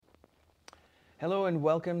Hello and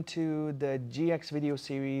welcome to the GX video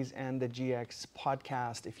series and the GX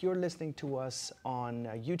podcast. If you're listening to us on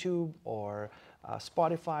YouTube or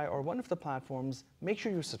Spotify or one of the platforms, make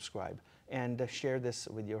sure you subscribe and share this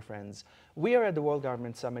with your friends. We are at the World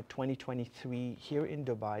Government Summit 2023 here in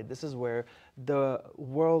Dubai. This is where the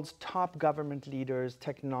world's top government leaders,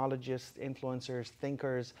 technologists, influencers,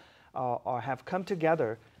 thinkers have come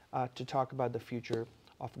together to talk about the future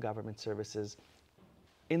of government services.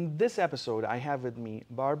 In this episode, I have with me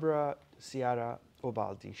Barbara Ciara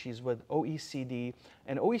Ubaldi. She's with OECD,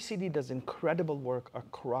 and OECD does incredible work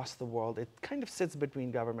across the world. It kind of sits between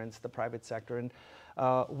governments, the private sector, and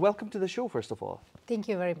welcome to the show, first of all. Thank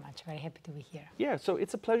you very much. Very happy to be here. Yeah, so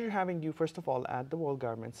it's a pleasure having you, first of all, at the World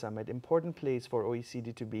Government Summit. Important place for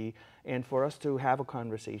OECD to be and for us to have a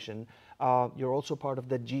conversation. You're also part of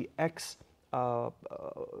the GX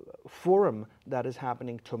forum that is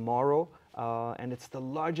happening tomorrow, and it's the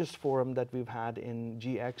largest forum that we've had in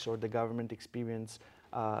GX, or the Government Experience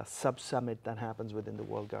Sub-Summit that happens within the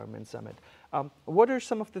World Government Summit. What are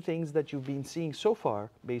some of the things that you've been seeing so far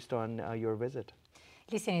based on your visit?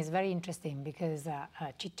 Listen, it's very interesting because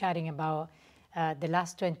chit-chatting about the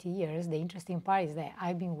last 20 years, the interesting part is that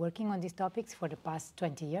I've been working on these topics for the past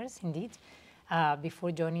 20 years, indeed.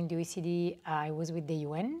 Before joining the OECD, I was with the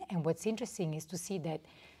UN, and what's interesting is to see that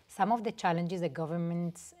some of the challenges that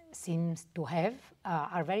governments seems to have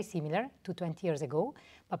are very similar to 20 years ago,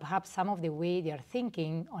 but perhaps some of the way they are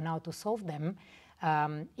thinking on how to solve them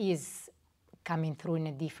is coming through in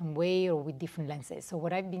a different way or with different lenses. So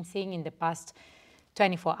what I've been seeing in the past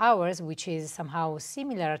 24 hours, which is somehow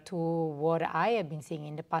similar to what I have been seeing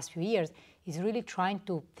in the past few years, is really trying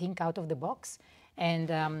to think out of the box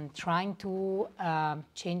and trying to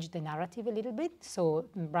change the narrative a little bit. So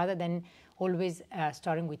rather than always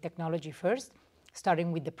starting with technology first,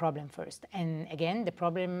 starting with the problem first. And again, the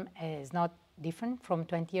problem is not different from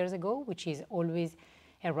 20 years ago, which is always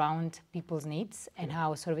around people's needs and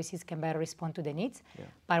how services can better respond to the needs. Yeah.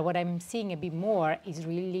 But what I'm seeing a bit more is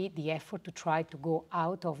really the effort to try to go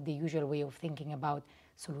out of the usual way of thinking about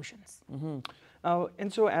solutions. Mm-hmm.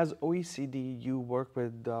 And so as OECD, you work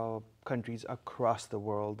with countries across the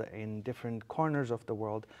world in different corners of the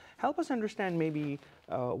world. Help us understand maybe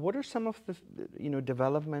what are some of the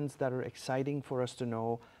developments that are exciting for us to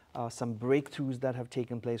know, some breakthroughs that have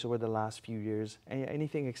taken place over the last few years.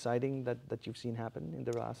 Anything exciting that you've seen happen in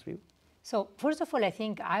the last few? So first of all, I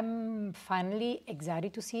think I'm finally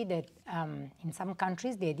excited to see that in some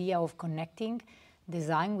countries, the idea of connecting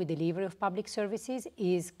design with delivery of public services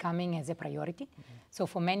is coming as a priority. Mm-hmm. So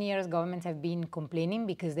for many years, governments have been complaining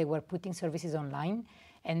because they were putting services online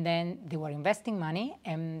and then they were investing money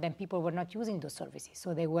and then people were not using those services.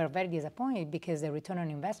 So they were very disappointed because the return on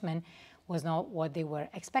investment was not what they were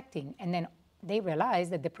expecting. And then they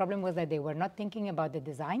realized that the problem was that they were not thinking about the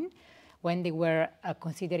design when they were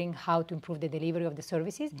considering how to improve the delivery of the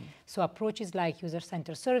services. Mm-hmm. So approaches like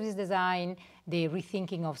user-centered service design, the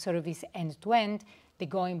rethinking of service end-to-end, the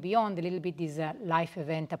going beyond a little bit this life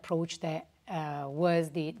event approach that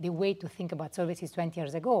was the way to think about services 20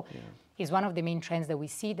 years ago, is one of the main trends that we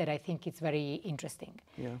see that I think is very interesting.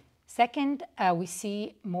 Yeah. Second, we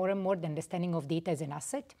see more and more the understanding of data as an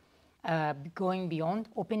asset, going beyond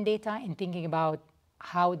open data and thinking about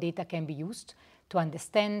how data can be used to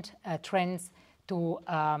understand trends, to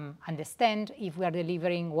understand if we are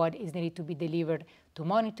delivering what is needed to be delivered, to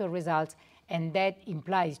monitor results, and that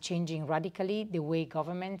implies changing radically the way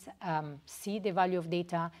governments see the value of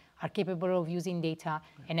data, are capable of using data,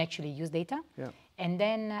 and actually use data. Yeah. And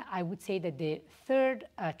then I would say that the third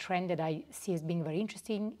trend that I see as being very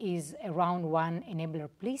interesting is around one enabler,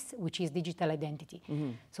 please, which is digital identity.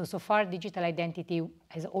 Mm-hmm. So far, digital identity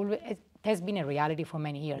has been a reality for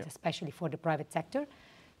many years, especially for the private sector,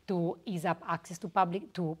 to ease up access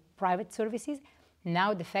to private services.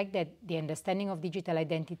 Now the fact that the understanding of digital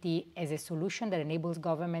identity as a solution that enables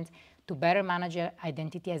governments to better manage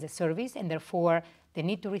identity as a service, and therefore the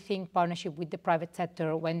need to rethink partnership with the private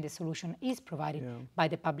sector when the solution is provided by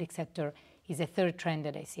the public sector, is a third trend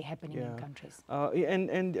that I see happening in countries.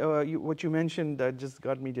 What you mentioned just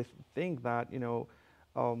got me to think that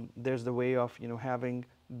there's the way of having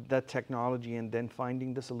that technology and then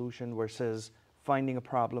finding the solution versus finding a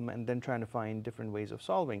problem and then trying to find different ways of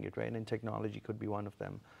solving it, right? And technology could be one of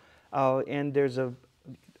them. And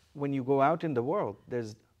when you go out in the world,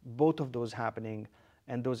 there's both of those happening,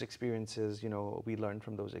 and those experiences, we learn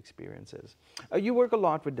from those experiences. You work a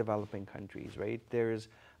lot with developing countries, right? There's,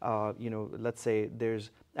 let's say there's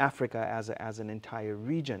Africa as an entire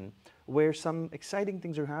region where some exciting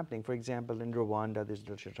things are happening. For example, in Rwanda, there's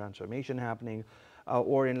digital transformation happening,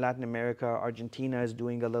 or in Latin America, Argentina is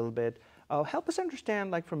doing a little bit. Help us understand,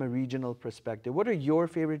 like from a regional perspective, what are your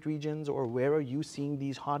favorite regions, or where are you seeing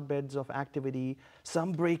these hotbeds of activity,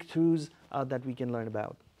 some breakthroughs that we can learn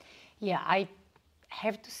about? Yeah, I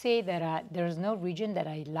have to say that there's no region that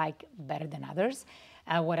I like better than others.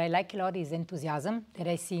 What I like a lot is enthusiasm that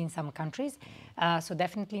I see in some countries. So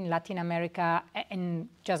definitely in Latin America, and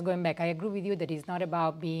just going back, I agree with you that it's not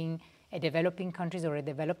about being a developing country or a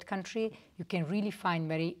developed country. You can really find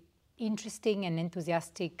very interesting and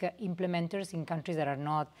enthusiastic implementers in countries that are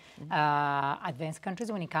not advanced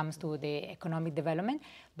countries when it comes to the economic development,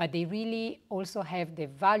 but they really also have the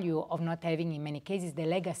value of not having, in many cases, the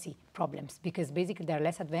legacy problems, because basically they're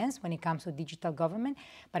less advanced when it comes to digital government,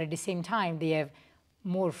 but at the same time they have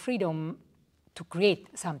more freedom to create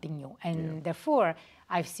something new. And therefore,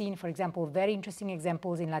 I've seen, for example, very interesting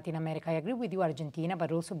examples in Latin America. I agree with you, Argentina,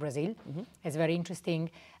 but also Brazil has very interesting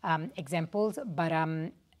examples. But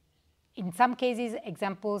in some cases,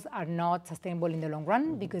 examples are not sustainable in the long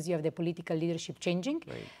run because you have the political leadership changing.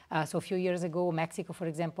 Right. So a few years ago, Mexico, for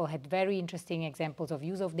example, had very interesting examples of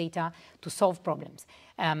use of data to solve problems.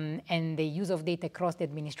 And the use of data across the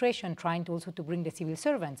administration, trying to also to bring the civil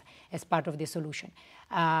servants as part of the solution.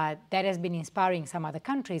 That has been inspiring some other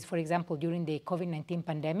countries. For example, during the COVID-19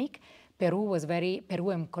 pandemic, Peru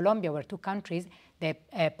and Colombia were two countries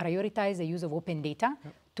that prioritized the use of open data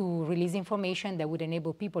to release information that would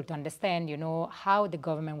enable people to understand, how the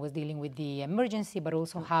government was dealing with the emergency, but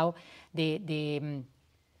also how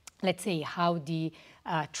let's say, how the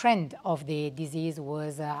trend of the disease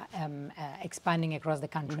was expanding across the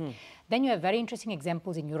country. Then you have very interesting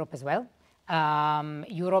examples in Europe as well.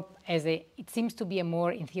 Europe, it seems to be a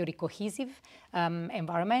more, in theory, cohesive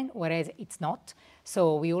environment, whereas it's not.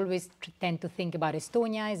 So we always tend to think about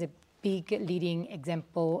Estonia as a big leading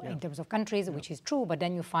example in terms of countries, which is true, but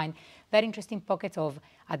then you find very interesting pockets of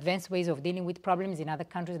advanced ways of dealing with problems in other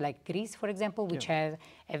countries like Greece, for example, which has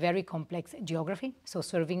a very complex geography. So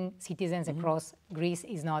serving citizens across Greece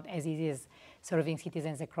is not as easy as serving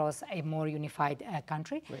citizens across a more unified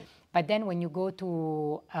country. Right. But then when you go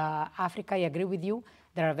to Africa, I agree with you,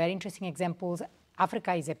 there are very interesting examples.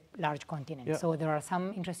 Africa is a large continent, so there are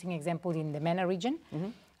some interesting examples in the MENA region.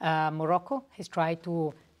 Morocco has tried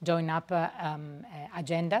to join up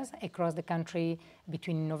agendas across the country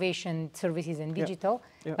between innovation, services, and digital,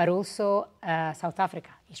 but also South Africa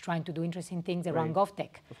is trying to do interesting things around GovTech,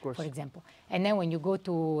 for example. And then when you go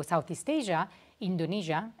to Southeast Asia,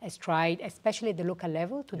 Indonesia has tried, especially at the local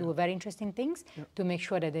level, to do very interesting things to make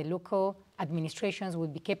sure that the local administrations will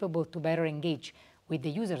be capable to better engage with the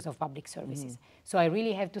users of public services. So I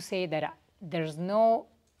really have to say that there's no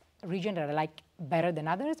region that I like better than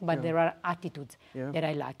others, but there are attitudes that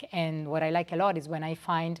I like. And what I like a lot is when I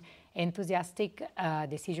find enthusiastic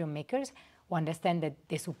decision makers who understand that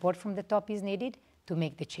the support from the top is needed to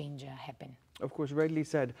make the change happen. Of course, rightly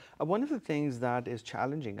said. One of the things that is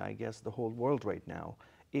challenging, I guess, the whole world right now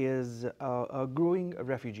is a growing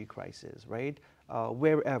refugee crisis, right?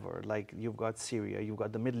 Wherever, like you've got Syria, you've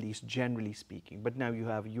got the Middle East, generally speaking, but now you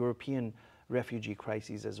have European refugee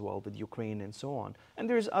crises as well with Ukraine and so on. And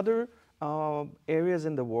there's other areas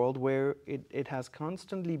in the world where it has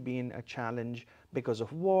constantly been a challenge because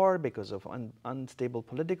of war, because of unstable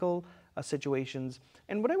political situations.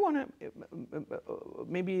 And what I want to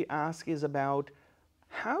maybe ask is about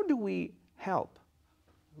how do we help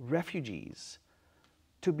refugees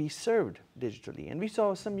to be served digitally? And we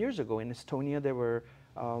saw some years ago in Estonia,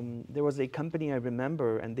 there was a company I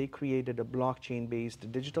remember, and they created a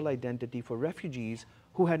blockchain-based digital identity for refugees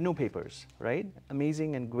who had no papers, right?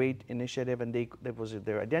 Amazing and great initiative, and that was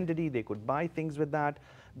their identity. They could buy things with that.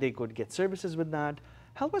 They could get services with that.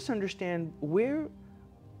 Help us understand where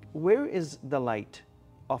is the light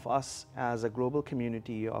of us as a global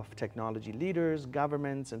community of technology leaders,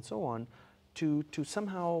 governments, and so on to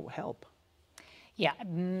somehow help? Yeah,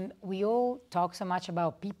 we all talk so much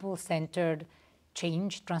about people-centered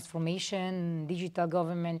change, transformation, digital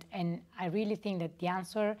government, and I really think that the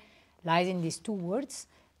answer lies in these two words.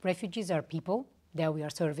 Refugees are people that we are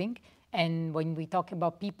serving, and when we talk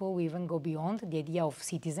about people, we even go beyond the idea of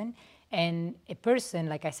citizen, and a person,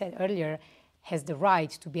 like I said earlier, has the right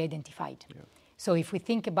to be identified. Yeah. So if we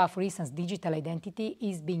think about, for instance, digital identity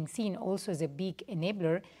is being seen also as a big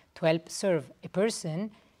enabler to help serve a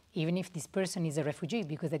person, even if this person is a refugee,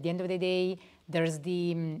 because at the end of the day, there's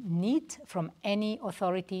the need from any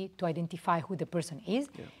authority to identify who the person is,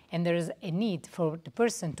 and there's a need for the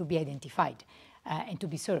person to be identified and to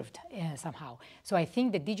be served somehow. So I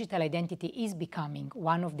think that digital identity is becoming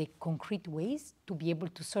one of the concrete ways to be able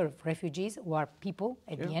to serve refugees who are people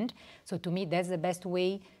at the end. So to me, that's the best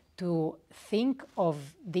way to think of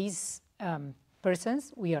these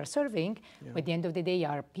persons we are serving, but at the end of the day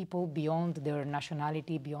are people beyond their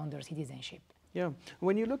nationality, beyond their citizenship. Yeah.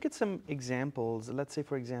 When you look at some examples, let's say,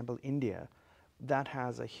 for example, India, that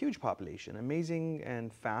has a huge population, amazing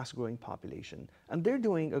and fast-growing population. And they're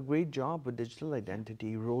doing a great job with digital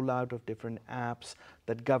identity, rollout of different apps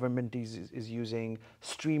that government is using,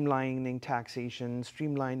 streamlining taxation,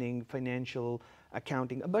 streamlining financial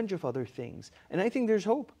accounting, a bunch of other things. And I think there's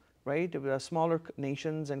hope, right? Smaller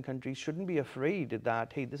nations and countries shouldn't be afraid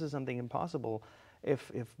that, hey, this is something impossible.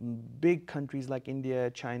 If big countries like India,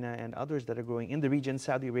 China, and others that are growing in the region,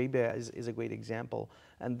 Saudi Arabia is a great example,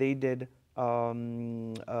 and they did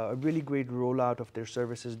a really great rollout of their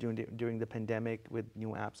services during the pandemic with new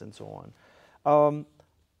apps and so on.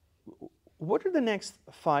 What are the next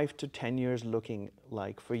 5 to 10 years looking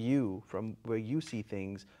like for you from where you see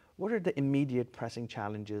things? What are the immediate pressing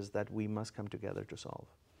challenges that we must come together to solve?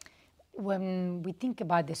 When we think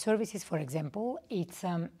about the services, for example, it's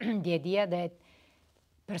the idea that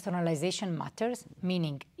personalization matters,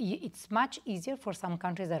 meaning it's much easier for some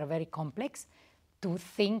countries that are very complex to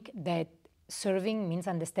think that serving means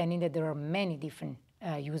understanding that there are many different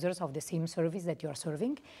users of the same service that you are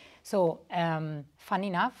serving. So, fun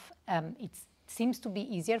enough, it seems to be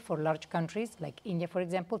easier for large countries like India, for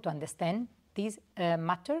example, to understand this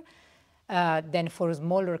matter than for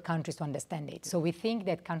smaller countries to understand it. So we think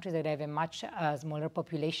that countries that have a much smaller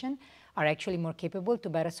population are actually more capable to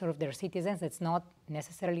better serve their citizens. That's not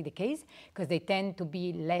necessarily the case because they tend to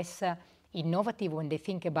be less innovative when they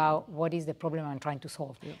think about what is the problem I'm trying to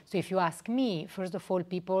solve. Yeah. So if you ask me, first of all,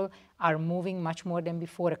 people are moving much more than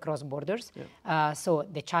before across borders. Yeah. So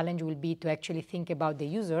the challenge will be to actually think about the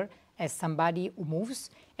user as somebody who moves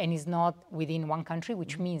and is not within one country,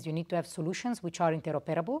 which means you need to have solutions which are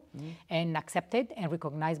interoperable and accepted and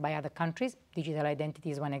recognized by other countries. Digital identity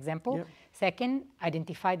is one example. Yep. Second,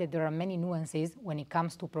 identify that there are many nuances when it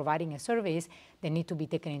comes to providing a service that need to be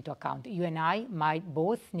taken into account. You and I might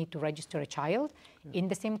both need to register a child in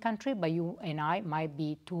the same country, but you and I might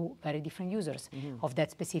be two very different users of that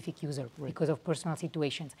specific user because of personal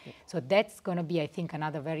situations. Yep. So that's going to be, I think,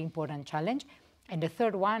 another very important challenge. And the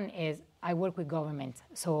third one is I work with governments.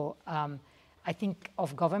 So I think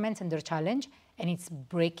of governments and their challenge, and it's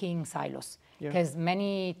breaking silos. Because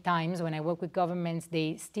many times when I work with governments,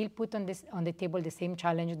 they still put on the table the same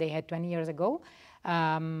challenge they had 20 years ago.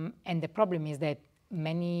 And the problem is that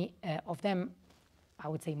many of them, I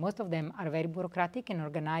would say most of them, are very bureaucratic and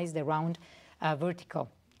organized around vertical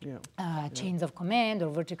chains of command or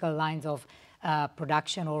vertical lines of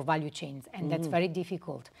production or value chains, and that's very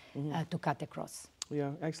difficult to cut across.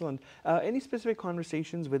 Yeah, excellent. Any specific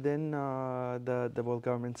conversations within the World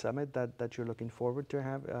Government Summit that you're looking forward to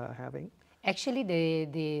having? Actually,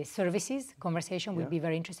 the services conversation will be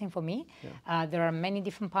very interesting for me. There are many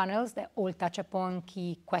different panels that all touch upon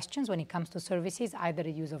key questions when it comes to services, either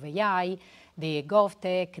the use of AI, the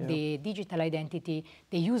GovTech, the digital identity,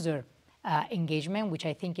 the user engagement, which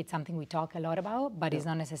I think it's something we talk a lot about, but it's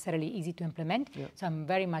not necessarily easy to implement. So I'm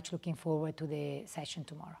very much looking forward to the session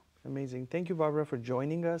tomorrow. Amazing. Thank you, Barbara, for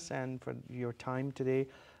joining us and for your time today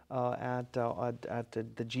at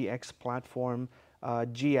the GX platform.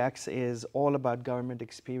 GX is all about government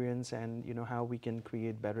experience and how we can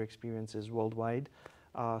create better experiences worldwide.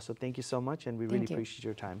 So thank you so much, and we really appreciate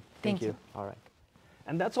your time. Thank you. All right.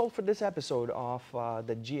 And that's all for this episode of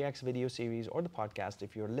the GX video series or the podcast.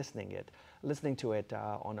 If you're listening to it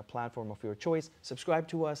on a platform of your choice, subscribe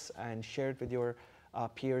to us and share it with your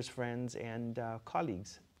peers, friends, and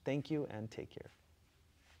colleagues. Thank you and take care.